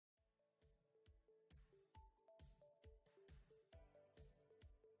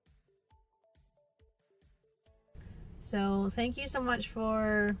So thank you so much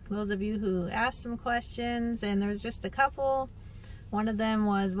for those of you who asked some questions, and there's just a couple. One of them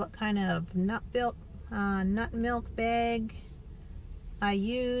was what kind of nut milk bag I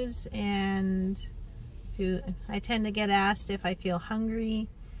use, and I tend to get asked if I feel hungry.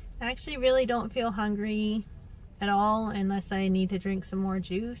 I actually really don't feel hungry at all unless I need to drink some more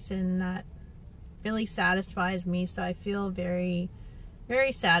juice, and that really satisfies me, so I feel very,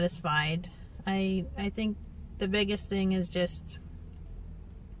 very satisfied. I think the biggest thing is just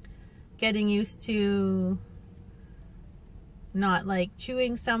getting used to not like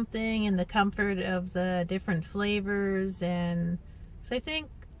chewing something and the comfort of the different flavors. And so I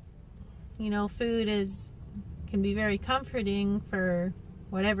think, you know, food can be very comforting for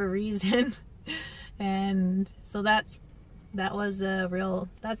whatever reason. And so that's been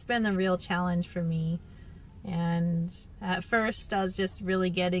the real challenge for me. And at first I was just really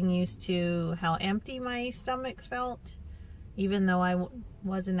getting used to how empty my stomach felt, even though I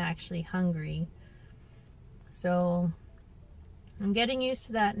wasn't actually hungry. So I'm getting used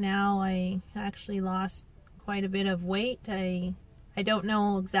to that now. I actually lost quite a bit of weight. I don't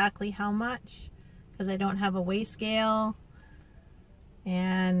know exactly how much because I don't have a weigh scale,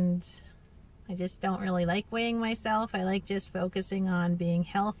 and I just don't really like weighing myself. I like just focusing on being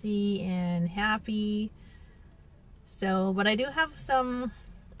healthy and happy. So, but I do have some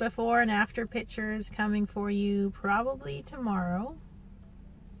before and after pictures coming for you probably tomorrow.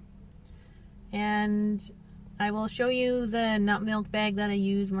 And I will show you the nut milk bag that I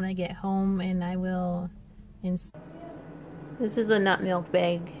use when I get home, and I will This is a nut milk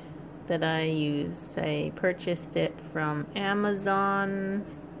bag that I use. I purchased it from Amazon.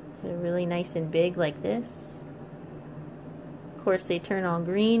 They're really nice and big like this. Of course, they turn all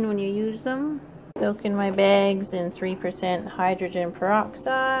green when you use them. Soak in my bags in 3% hydrogen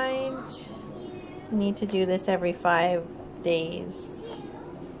peroxide. I need to do this every 5 days.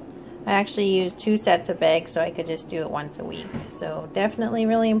 I actually use 2 sets of bags so I could just do it once a week. So definitely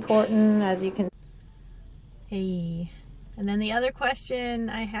really important, as you can. Hey. And then the other question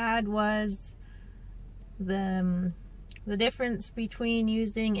I had was the difference between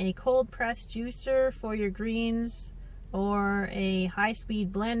using a cold press juicer for your greens or a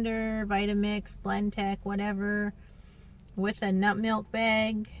high-speed blender, Vitamix, Blendtec, whatever, with a nut milk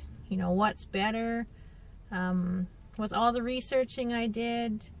bag. You know, what's better? With all the researching I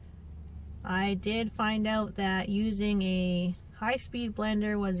did find out that using a high-speed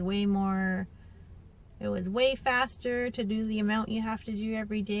blender was it was way faster to do the amount you have to do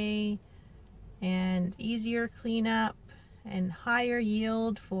every day, and easier cleanup and higher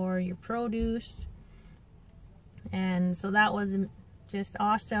yield for your produce. And so that was just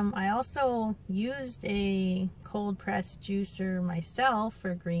awesome. I also used a cold press juicer myself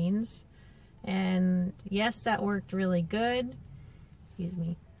for greens, and yes, that worked really good. Excuse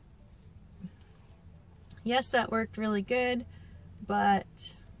me. Yes, that worked really good, but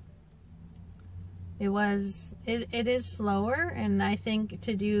it is slower, and I think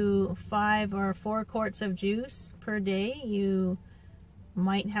to do 5 or 4 quarts of juice per day, you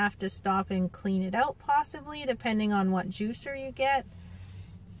might have to stop and clean it out, possibly, depending on what juicer you get.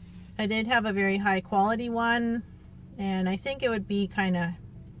 I did have a very high quality one, and I think it would be kind of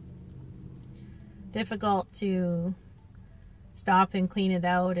difficult to stop and clean it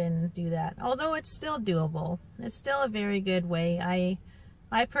out and do that, although it's still doable. It's still a very good way.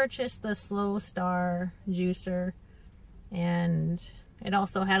 I purchased the Slow Star juicer, and it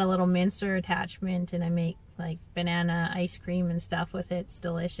also had a little mincer attachment, and I make like banana ice cream and stuff with it. It's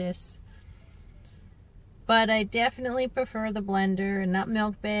delicious. But I definitely prefer the blender and nut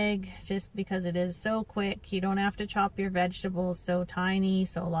milk bag just because it is so quick. You don't have to chop your vegetables so tiny,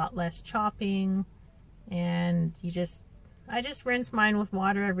 so a lot less chopping. And I just rinse mine with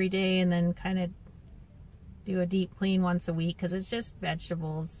water every day and then kind of do a deep clean once a week because it's just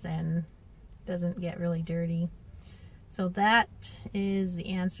vegetables and doesn't get really dirty. So that is the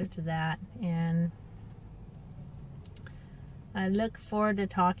answer to that, and I look forward to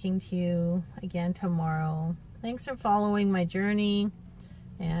talking to you again tomorrow. Thanks for following my journey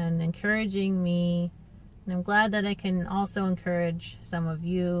and encouraging me, and I'm glad that I can also encourage some of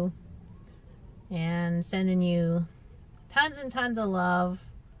you, and sending you tons and tons of love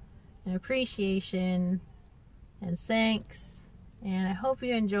and appreciation and thanks, and I hope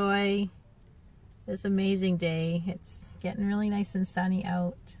you enjoy this amazing day. It's getting really nice and sunny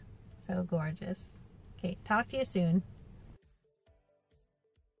out. So gorgeous. Okay, talk to you soon.